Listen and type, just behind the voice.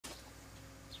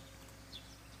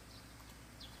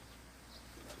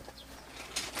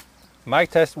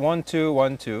Mic test 1 2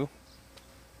 1 2.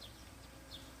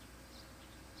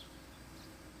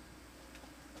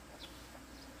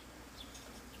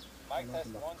 mic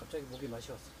test 1. 갑자기 목이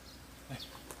마셨어.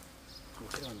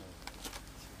 목이 안 나와.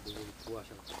 목이 부어하셔.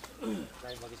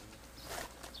 라이브하기 전에.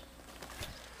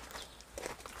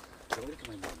 내가 이렇게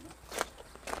많이 먹었나?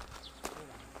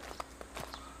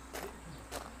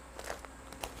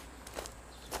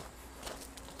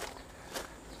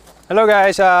 Hello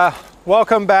guys,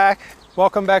 welcome back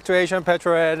to Asian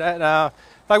Petrol, and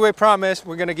like we promised,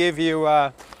 we're going to give you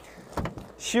a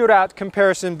shootout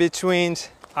comparison between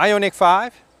IONIQ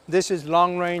 5. This is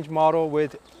long range model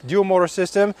with dual motor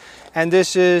system, and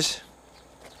this is,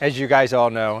 as you guys all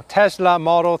know, Tesla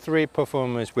Model 3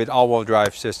 performance with all-wheel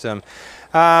drive system.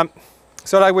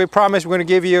 So like we promised, we're going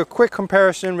to give you a quick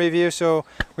comparison review, so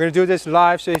we're going to do this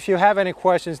live. So if you have any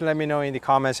questions, let me know in the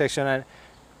comment section. And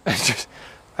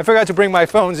I forgot to bring my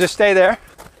phone, just stay there.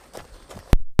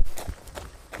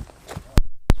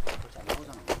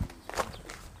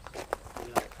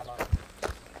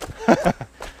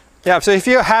 Yeah, so if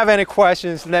you have any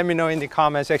questions, let me know in the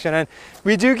comment section. And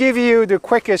we do give you the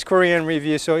quickest Korean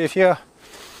review, so if you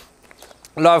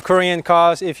love Korean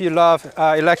cars, if you love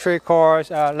electric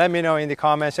cars, let me know in the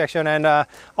comment section. And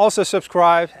also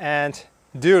subscribe and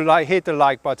do hit the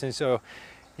like button so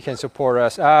you can support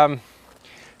us.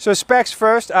 So specs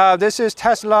first, this is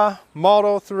Tesla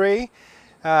Model 3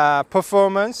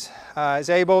 performance. Is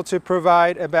able to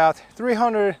provide about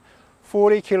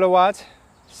 340 kilowatts,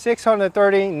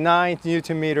 639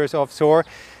 Newton meters of torque.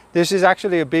 This is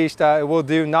actually a beast. It will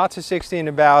do 0 to 60 in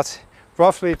about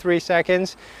roughly 3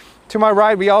 seconds. To my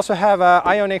right, we also have a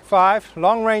IONIQ 5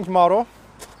 long range model.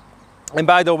 And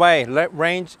by the way,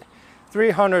 range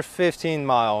 315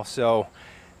 miles. So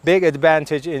big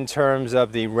advantage in terms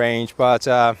of the range, but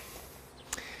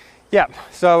yeah,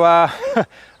 so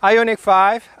IONIQ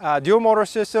 5 dual motor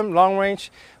system, long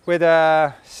range with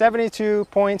a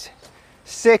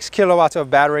 72.6 kilowatts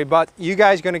of battery, but you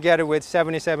guys gonna get it with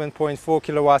 77.4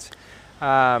 kilowatts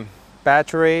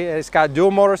battery. It's got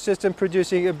dual motor system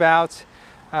producing about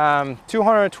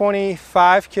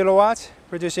 225 kilowatts,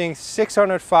 producing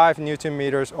 605 Newton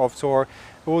meters of torque.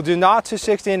 It will do 0 to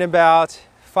 60 in about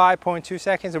 5.2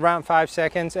 seconds, around 5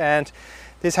 seconds, and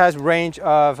this has range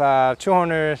of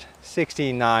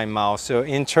 269 miles. So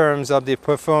in terms of the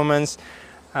performance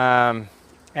and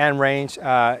range,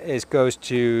 it goes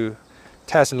to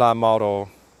Tesla Model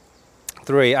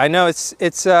 3. I know it's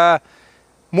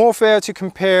more fair to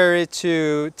compare it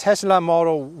to Tesla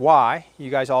Model Y.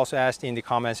 You guys also asked in the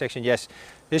comment section. Yes,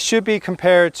 this should be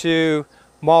compared to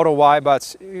Model Y,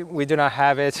 but we do not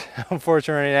have it,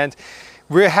 unfortunately, and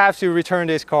we have to return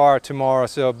this car tomorrow.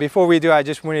 So before we do, I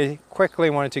just quickly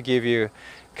wanted to give you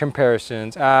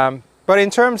comparisons. But in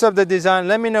terms of the design,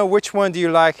 let me know which one do you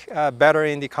like better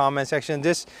in the comment section.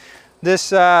 This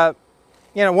you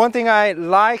know, one thing I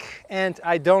like and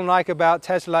I don't like about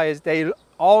Tesla is they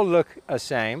all look the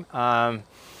same. But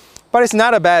it's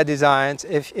not a bad design.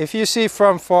 If you see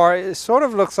from far, it sort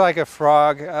of looks like a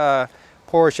frog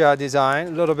Porsche design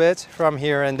a little bit from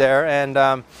here and there.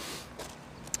 And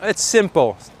it's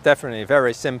simple, definitely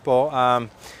very simple.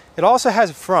 It also has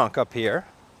a frunk up here.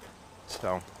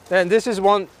 So, and this is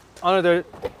one another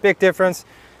big difference.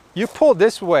 You pull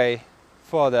this way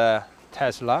for the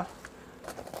Tesla.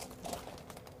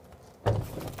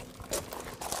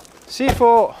 See,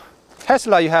 for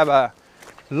Tesla, you have a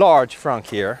large frunk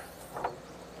here.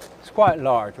 It's quite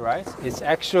large, right? It's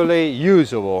actually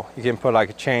usable. You can put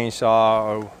like a chainsaw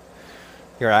or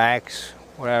your axe,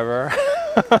 whatever.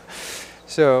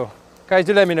 So, guys,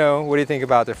 do let me know what do you think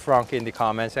about the frunk in the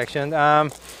comment section.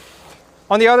 On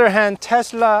the other hand,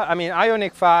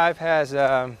 IONIQ 5 has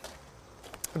a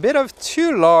bit of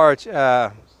too large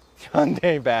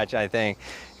Hyundai badge, I think.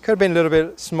 It could have been a little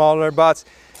bit smaller, but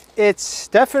it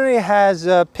definitely has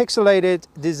a pixelated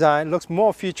design. Looks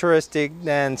more futuristic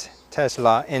than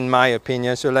Tesla, in my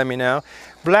opinion, so let me know.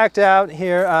 Blacked out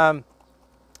here.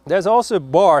 There's also a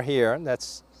bar here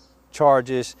that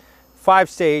charges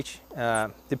 5-stage,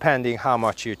 depending how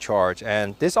much you charge.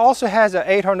 And this also has an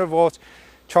 800 volt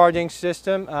charging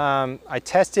system. I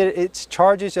tested it, it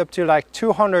charges up to like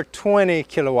 220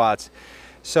 kilowatts.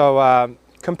 So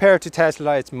compared to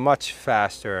Tesla, it's much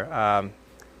faster.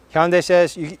 Hyundai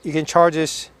says you can charge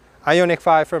this IONIQ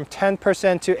 5 from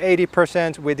 10% to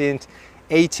 80% within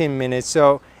 18 minutes.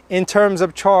 So in terms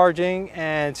of charging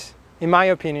and, in my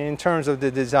opinion, in terms of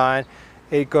the design,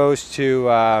 it goes to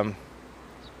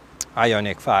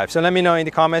IONIQ 5. So let me know in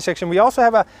the comment section. We also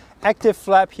have an active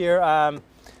flap here.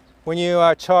 When you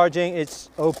are charging, it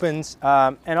opens.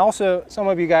 And also, some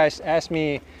of you guys asked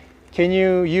me can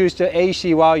you use the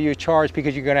AC while you charge,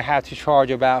 because you're gonna have to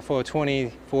charge about for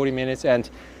 20-40 minutes, and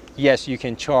yes, you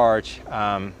can charge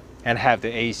and have the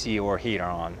AC or heater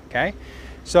on, okay?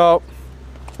 So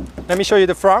let me show you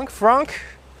the frunk. Frunk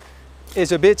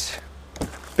is a bit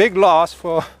big loss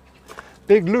for,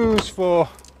 big lose for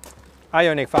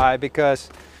IONIQ 5 because,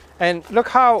 and look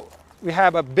how we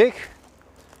have a big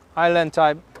island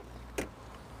type.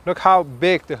 Look how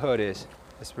big the hood is.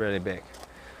 It's really big.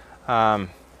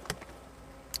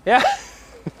 Yeah.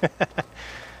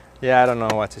 Yeah, I don't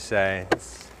know what to say.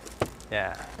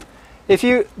 Yeah. If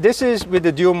you, this is with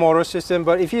the dual motor system,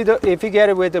 but if you get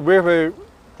it with the river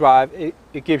drive,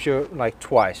 it gives you like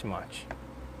twice much.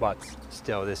 But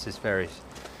still, this is very.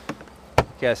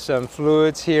 Get some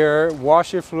fluids here,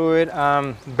 washer fluid,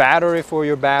 battery for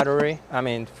your battery. I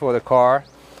mean, for the car,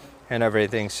 and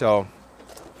everything. So,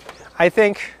 I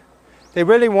think they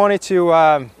really wanted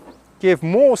to give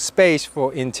more space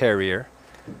for interior.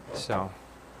 So,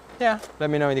 yeah, let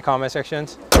me know in the comment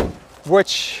sections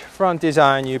which front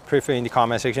design you prefer in the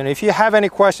comment section. If you have any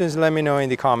questions, let me know in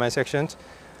the comment sections.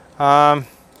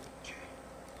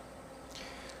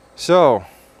 So,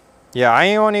 yeah,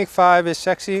 IONIQ 5 is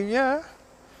sexy.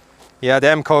 Yeah,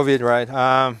 damn COVID, right?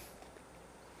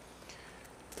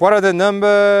 What are the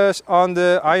numbers on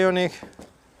the IONIQ?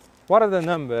 What are the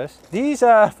numbers? These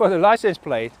are for the license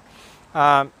plate.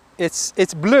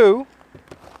 It's blue.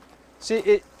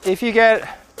 See, if you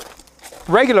get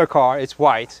regular car, it's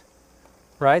white,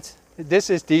 right? This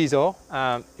is diesel.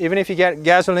 Even if you get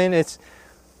gasoline, it's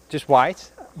just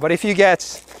white. But if you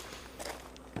get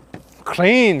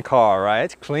clean car,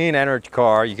 right? Clean energy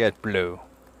car, you get blue.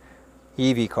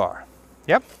 EV car.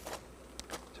 Yep.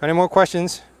 So any more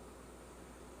questions?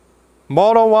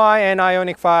 Model Y and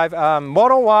IONIQ 5.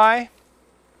 Model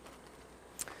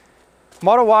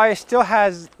Y still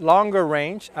has longer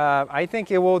range. I think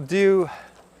it will do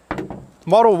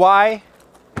Model Y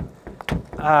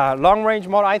long range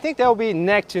model. I think that will be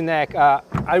neck to neck.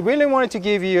 I really wanted to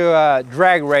give you a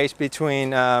drag race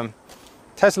between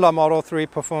Tesla Model 3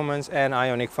 Performance and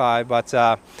IONIQ 5,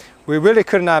 but we really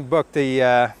could not book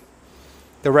the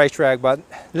racetrack. But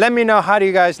let me know, how do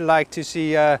you guys like to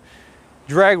see a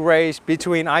drag race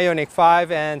between IONIQ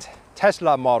 5 and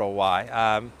Tesla Model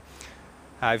Y?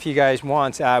 If you guys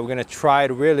want, we're gonna try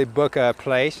to really book a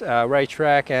place,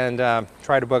 racetrack, and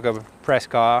try to book a press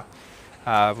car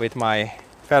with my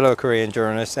fellow Korean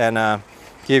journalists and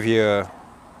give you a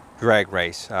drag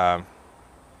race.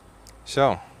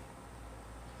 So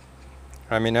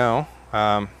let me know.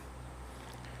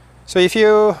 So if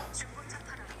you're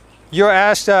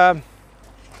asked,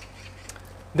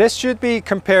 this should be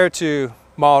compared to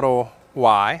Model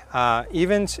Y.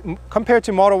 Even compared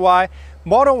to Model Y,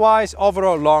 Model Y is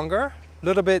overall longer, a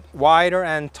little bit wider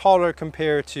and taller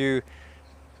compared to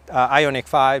IONIQ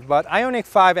 5, but IONIQ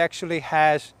 5 actually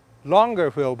has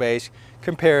longer wheelbase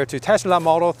compared to Tesla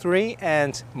Model 3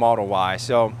 and Model Y.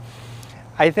 So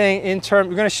I think in terms,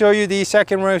 we're going to show you the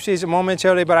second row seats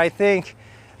momentarily, but I think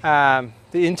the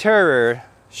interior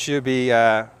should be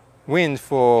win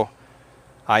for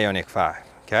IONIQ 5.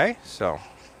 Okay, so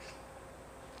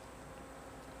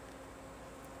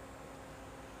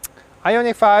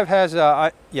IONIQ 5 has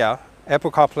yeah,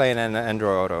 Apple CarPlay and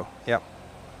Android Auto. Yep.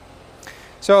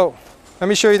 So let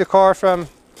me show you the car from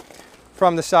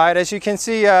the side. As you can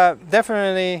see,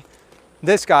 definitely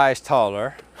this guy is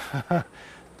taller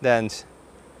than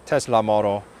Tesla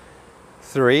Model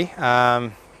 3,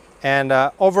 and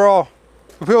overall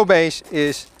wheelbase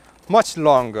is much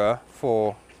longer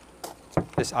for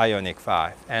this IONIQ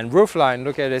 5. And roofline,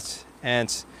 look at it,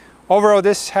 and overall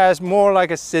this has more like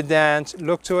a sedan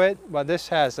look to it, but this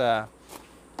has a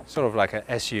sort of like an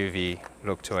SUV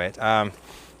look to it.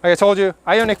 Like I told you,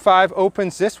 IONIQ 5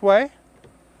 opens this way.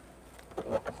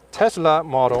 Tesla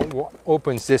model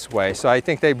opens this way, so I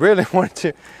think they really want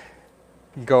to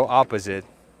go opposite.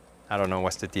 I don't know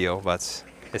what's the deal, but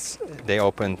they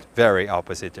open very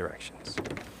opposite directions.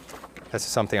 That's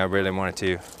something I really wanted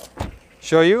to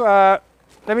show you.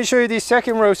 Let me show you these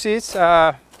second row seats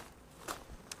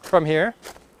from here.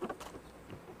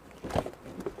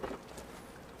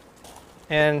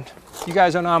 And you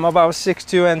guys know I'm about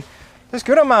 6'2", and there's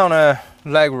good amount of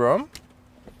leg room.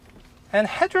 And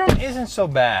headroom isn't so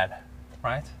bad,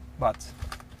 right? But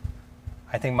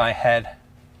I think my head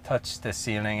touched the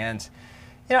ceiling, and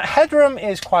you know, headroom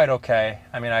is quite okay.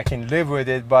 I mean, I can live with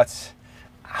it, but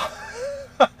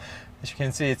as you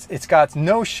can see, it's got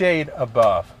no shade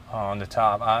above on the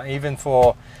top, even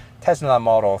for Tesla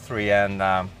Model 3. And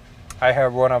I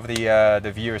heard one of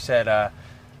the viewers said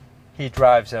he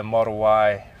drives a Model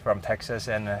Y from Texas,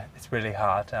 and it's really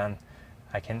hot, and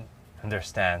I can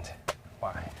understand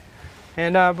why.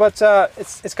 And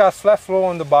it's got flat floor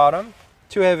on the bottom,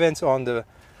 2 air vents on the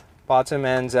bottom,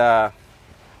 and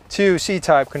 2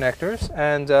 C-type connectors,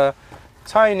 and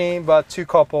tiny but 2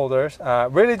 cup holders.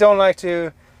 Really don't like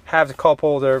to have the cup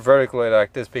holder vertically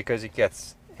like this because it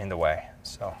gets in the way.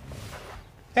 So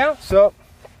yeah, so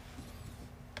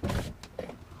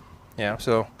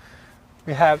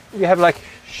we have like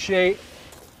shade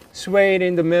suede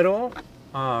in the middle,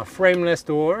 frameless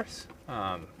doors,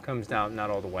 comes down not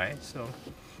all the way. So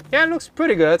yeah, it looks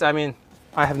pretty good. I mean,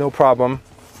 I have no problem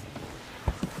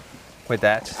with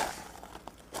that.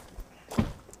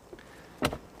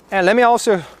 And let me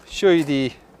also show you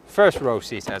the first row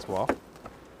seats as well.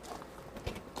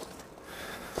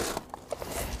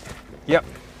 Yep.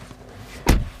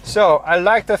 So I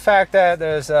like the fact that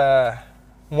there's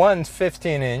one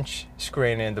 15-inch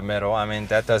screen in the middle. I mean,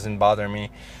 that doesn't bother me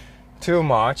too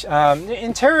much. The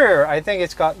interior, I think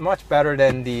it's got much better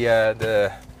than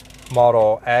the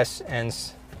Model S and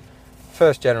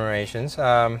first generations.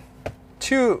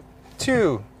 Two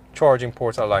charging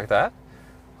ports, I like that.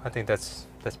 I think that's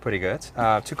pretty good.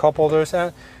 2 cup holders,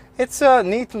 and it's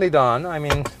neatly done. I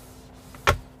mean,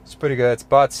 it's pretty good.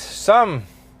 But some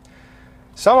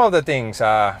of the things,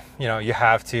 you know, you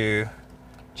have to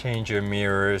change your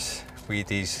mirrors with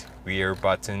these rear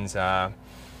buttons,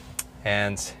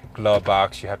 and glove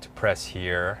box you have to press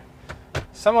here.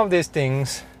 Some of these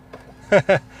things,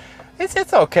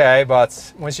 it's okay,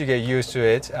 but once you get used to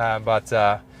it. But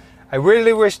I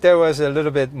really wish there was a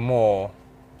little bit more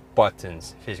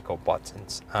buttons, physical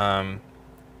buttons. And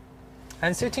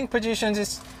sitting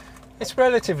positions it's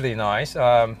relatively nice.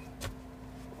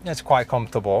 It's quite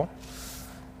comfortable,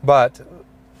 but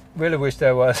really wish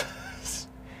there was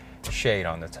shade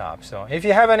on the top. So if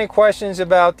you have any questions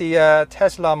about the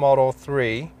Tesla Model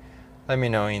 3, let me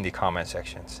know in the comment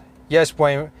sections. Yes,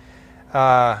 Waymer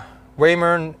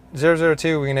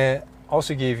 002, we're gonna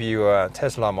also give you a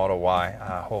Tesla Model Y,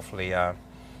 hopefully.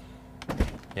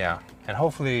 Yeah, and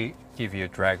hopefully give you a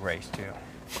drag race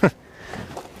too.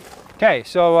 Okay,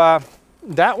 so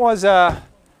that was the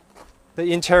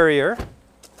interior.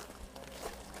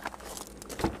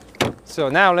 So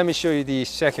now let me show you the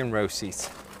second row seats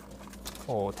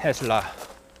for Tesla,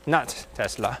 not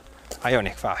Tesla,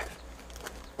 IONIQ 5.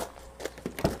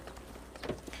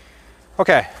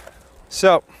 Okay,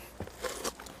 so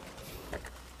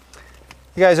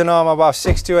you guys know I'm about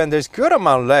 6'2", and there's good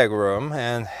amount of leg room,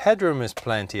 and headroom is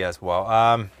plenty as well.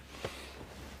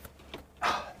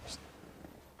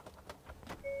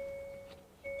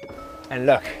 And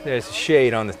look, there's a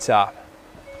shade on the top,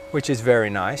 which is very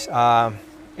nice.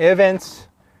 Air vents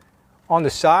on the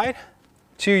side,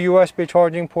 2 USB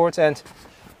charging ports, and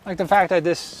like the fact that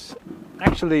this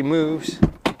actually moves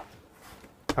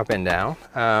up and down.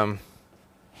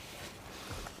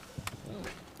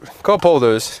 Cup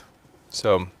holders.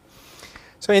 So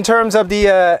in terms of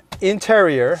the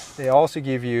interior, they also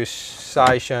give you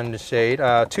side shun shade,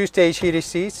 2-stage heated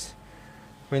seats.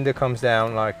 Window comes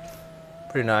down like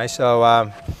pretty nice. So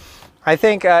I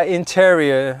think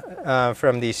interior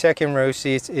from the second row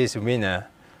seats is winner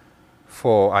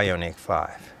for IONIQ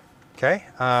 5. Okay.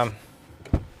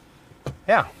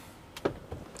 Yeah.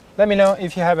 Let me know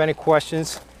if you have any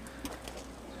questions.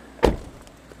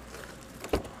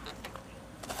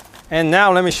 And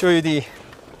now let me show you the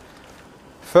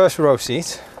first row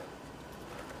seats.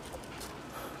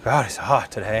 God, it's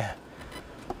hot today.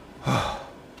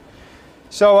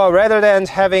 So rather than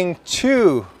having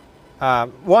one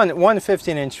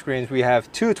 15-inch screens, we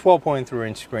have 2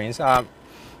 12.3-inch screens.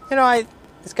 You know,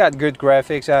 it's got good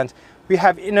graphics, and we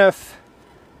have enough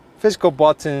physical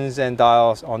buttons and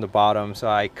dials on the bottom, so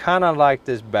I kind of like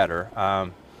this better.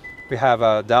 We have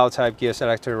a dial type gear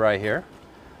selector right here.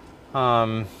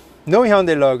 No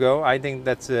Hyundai logo. I think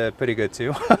that's pretty good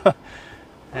too.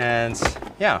 And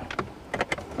yeah,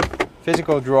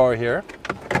 physical drawer here.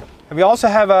 And we also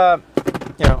have a,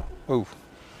 you know,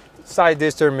 side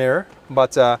distal mirror,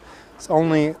 but it's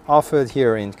only offered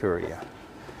here in Korea.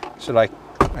 So like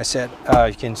I said,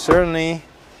 you can certainly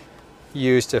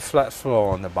use the flat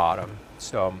floor on the bottom.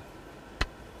 So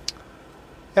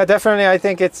yeah, definitely I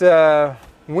think it's a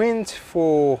win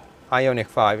for IONIQ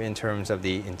 5 in terms of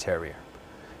the interior.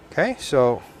 Okay,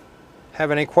 so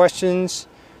have any questions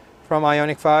from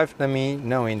IONIQ 5? Let me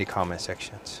know in the comment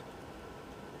sections.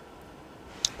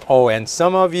 Oh, and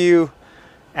some of you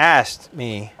asked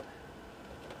me,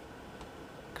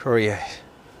 Korea.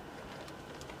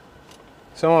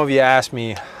 Some of you asked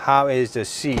me, how is the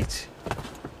seat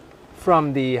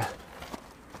from the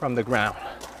ground?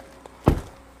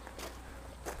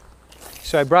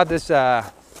 So I brought this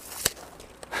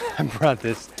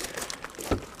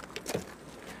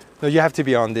No, you have to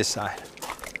be on this side.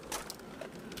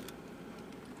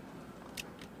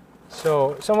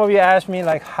 So some of you asked me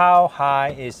like, how high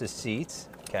is the seat?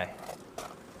 Okay.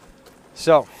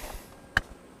 So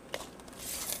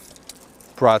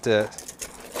brought the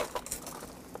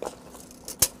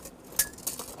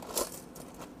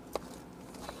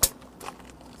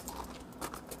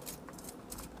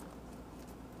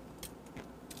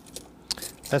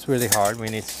that's really hard. We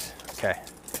need, okay.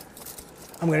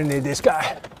 I'm gonna need this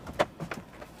guy.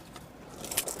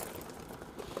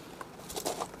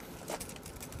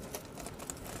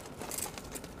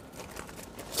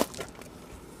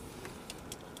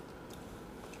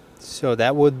 So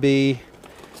that would be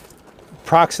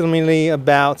approximately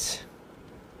about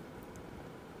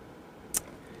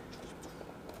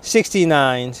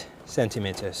 69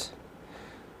 centimeters.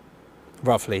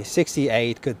 Roughly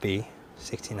 68 could be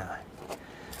 69.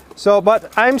 So,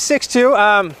 but I'm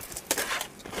 6'2".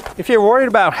 If you're worried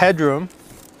about headroom,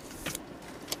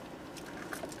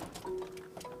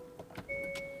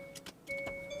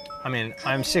 I mean,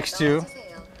 I'm 6'2".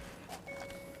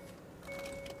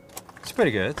 It's pretty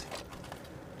good.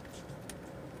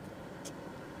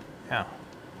 Yeah.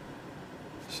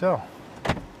 So,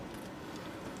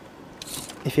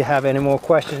 if you have any more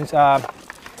questions,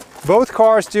 both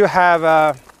cars do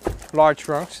have large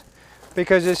trunks.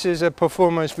 Because this is a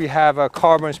performance, we have a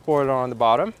carbon spoiler on the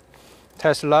bottom.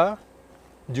 Tesla,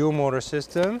 dual motor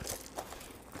system,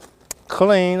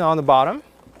 clean on the bottom,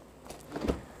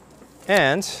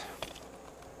 and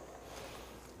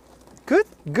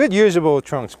good usable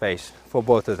trunk space for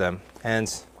both of them,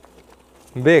 and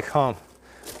big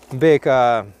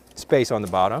space on the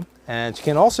bottom. And you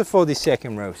can also fold the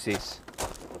second row seats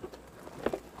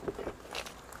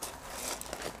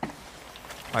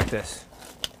like this.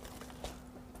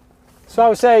 So I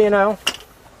would say, you know,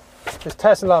 this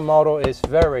Tesla model is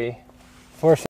very versatile.